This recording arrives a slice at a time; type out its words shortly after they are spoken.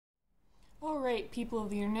Alright, people of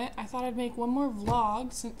the internet, I thought I'd make one more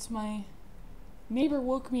vlog since my neighbor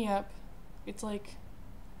woke me up. It's like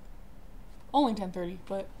only 10:30,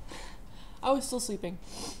 but I was still sleeping.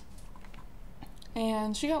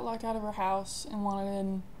 And she got locked out of her house and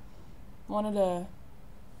wanted a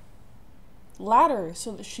ladder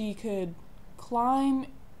so that she could climb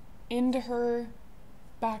into her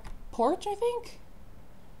back porch, I think?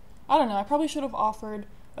 I don't know, I probably should have offered.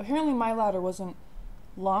 Apparently my ladder wasn't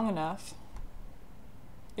long enough.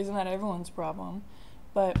 Isn't that everyone's problem?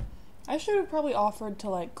 But I should have probably offered to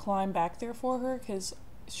like climb back there for her because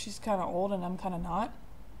she's kind of old and I'm kind of not.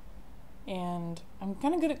 And I'm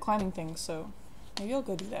kind of good at climbing things, so maybe I'll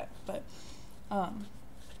go do that. But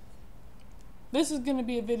this is going to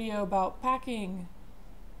be a video about packing.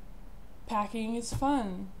 Packing is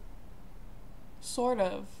fun. Sort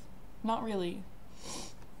of. Not really.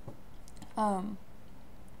 So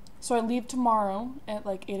I leave tomorrow at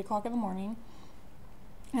like 8 o'clock in the morning.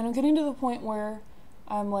 And I'm getting to the point where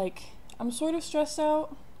I'm sort of stressed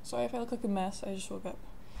out. Sorry if I look like a mess, I just woke up.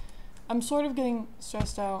 I'm sort of getting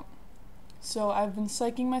stressed out. So I've been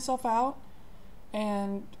psyching myself out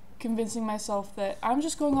and convincing myself that I'm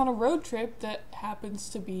just going on a road trip that happens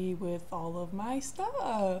to be with all of my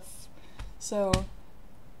stuff. So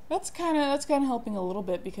that's kind of helping a little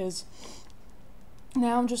bit because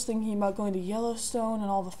now I'm just thinking about going to Yellowstone and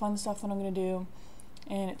all the fun stuff that I'm going to do.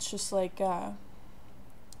 And it's just like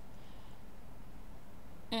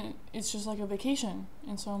and it's just like a vacation.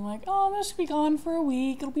 And so I'm like, oh, I'm just gonna be gone for a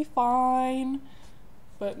week, it'll be fine.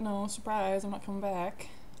 But no, surprise, I'm not coming back.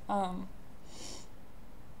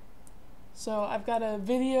 So I've got a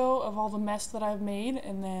video of all the mess that I've made,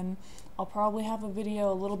 and then I'll probably have a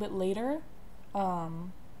video a little bit later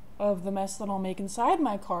of the mess that I'll make inside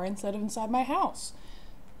my car instead of inside my house.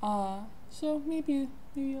 So maybe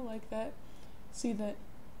you'll like that. See that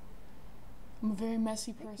I'm a very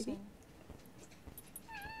messy person.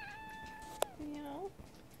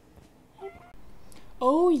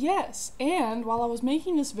 Oh yes, and while I was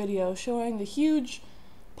making this video showing the huge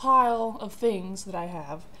pile of things that I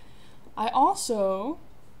have, I also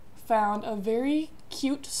found a very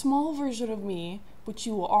cute small version of me which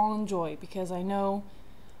you will all enjoy because I know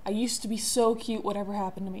I used to be so cute whatever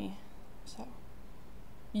happened to me. So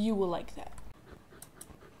you will like that.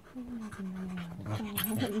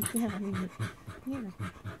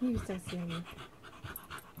 You're so silly.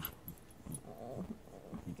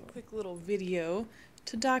 Quick little video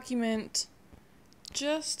to document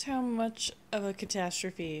just how much of a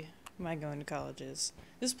catastrophe my going to college is.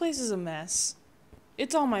 This place is a mess.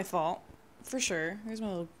 It's all my fault, for sure. Here's my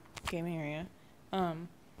little gaming area.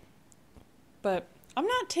 But I'm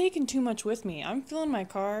not taking too much with me. I'm filling my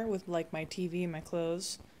car with like my TV and my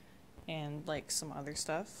clothes and like some other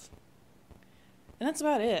stuff. And that's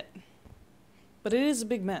about it. But it is a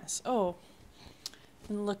big mess. Oh,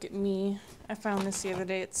 and look at me. I found this the other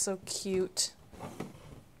day. It's so cute.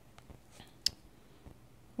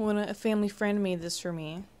 When a family friend made this for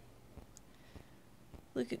me.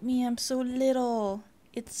 Look at me, I'm so little.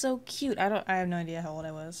 It's so cute. I have no idea how old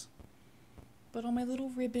I was. But all my little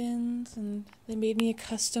ribbons, and they made me a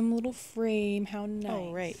custom little frame. How nice.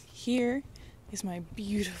 Oh, right. Here is my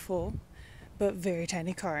beautiful but very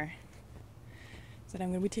tiny car that I'm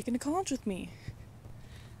going to be taking to college with me.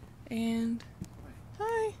 And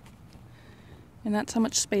hi. And that's how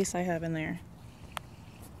much space I have in there.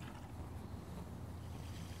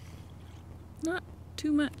 Not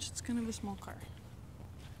too much. It's kind of a small car.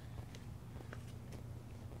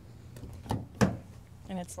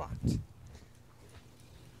 And it's locked.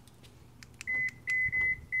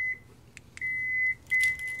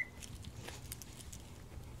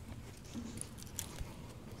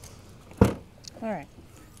 Alright,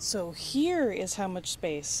 so here is how much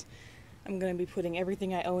space I'm going to be putting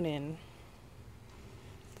everything I own in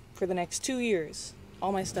for the next 2 years.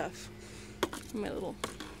 All my stuff. My little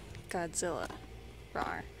Godzilla.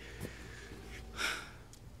 Rawr.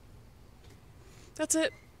 That's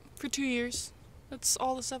it for 2 years. That's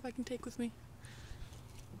all the stuff I can take with me.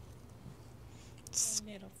 It's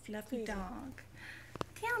a little fluffy dog.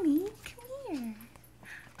 Tammy, come here.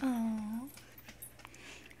 Oh,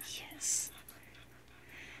 yes.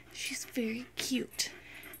 She's very cute.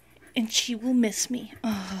 And she will miss me.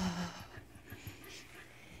 Oh.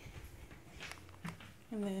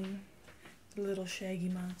 And then the little shaggy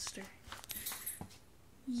monster.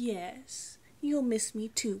 Yes, you'll miss me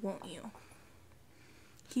too, won't you?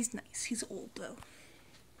 He's nice. He's old though.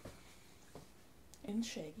 And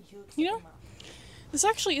shaggy. You know, this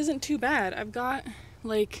actually isn't too bad. I've got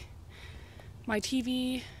like my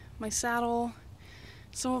TV, my saddle,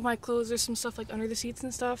 some of my clothes. There's some stuff like under the seats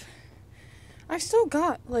and stuff. I still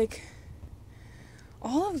got, like,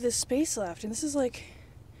 all of this space left, and this is, like,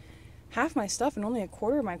 half my stuff, and only a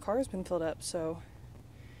quarter of my car has been filled up, so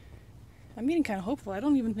I'm getting kind of hopeful. I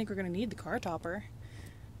don't even think we're going to need the car topper,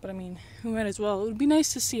 but, I mean, we might as well. It would be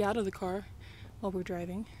nice to see out of the car while we're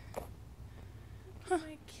driving. Huh.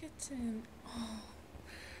 My kitten. Oh,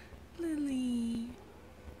 Lily.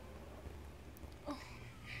 Oh.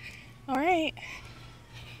 All right.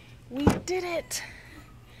 We did it.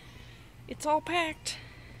 It's all packed.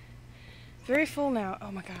 Very full now.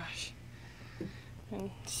 Oh my gosh. And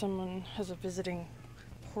someone has a visiting,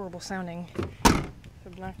 horrible sounding,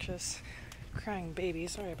 obnoxious, crying baby.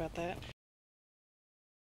 Sorry about that.